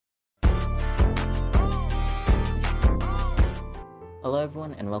Hello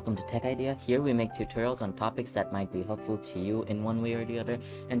everyone and welcome to Tech Idea. Here we make tutorials on topics that might be helpful to you in one way or the other.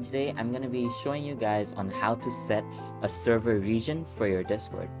 And today I'm going to be showing you guys on how to set a server region for your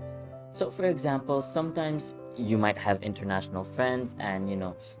Discord. So for example, sometimes you might have international friends and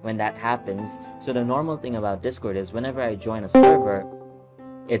when that happens, so the normal thing about Discord is whenever I join a server,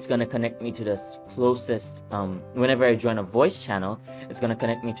 it's going to connect me to the closest, whenever I join a voice channel, it's going to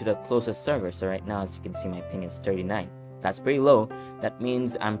connect me to the closest server. So right now, as you can see, my ping is 39. That's pretty low. That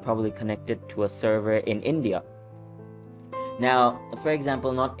means I'm probably connected to a server in India. Now, for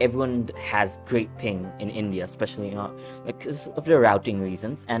example, not everyone has great ping in India, especially because of the routing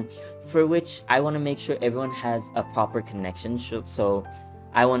reasons, and for which I want to make sure everyone has a proper connection. So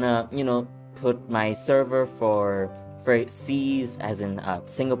I want to, put my server for C's, as in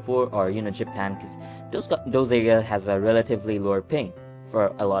Singapore or Japan, because those areas has a relatively lower ping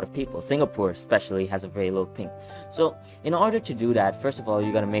for a lot of people. Singapore especially has a very low ping. So in order to do that, first of all,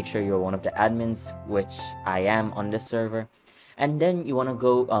 you got to make sure you're one of the admins, which I am on this server, and then you want to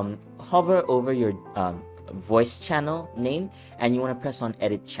go hover over your voice channel name, and you want to press on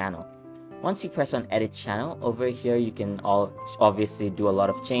edit channel. Once you press on edit channel, over here you can obviously do a lot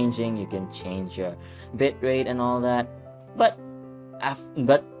of changing. You can change your bitrate and all that, but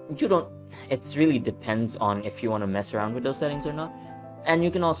you don't, it really depends on if you want to mess around with those settings or not. And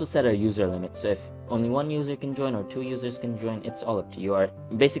you can also set a user limit, so if only one user can join or 2 users can join, it's all up to you. Or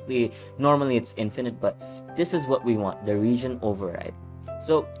basically, normally it's infinite, but this is what we want, the region override.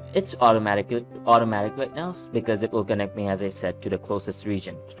 So it's automatic right now because it will connect me, as I said, to the closest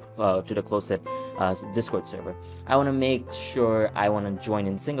region, to the closest Discord server. I want to make sure I want to join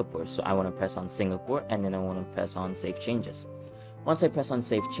in Singapore, so I want to press on Singapore, and then I want to press on Save Changes. Once I press on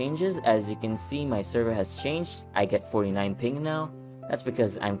Save Changes, as you can see, my server has changed. I get 49 ping now. That's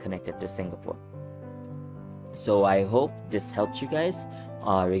because I'm connected to Singapore. So I hope this helped you guys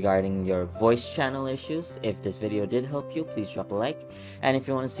regarding your voice channel issues. If this video did help you, please drop a like. And if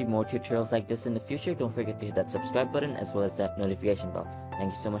you want to see more tutorials like this in the future, don't forget to hit that subscribe button as well as that notification bell.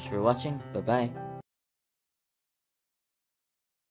 Thank you so much for watching. Bye bye.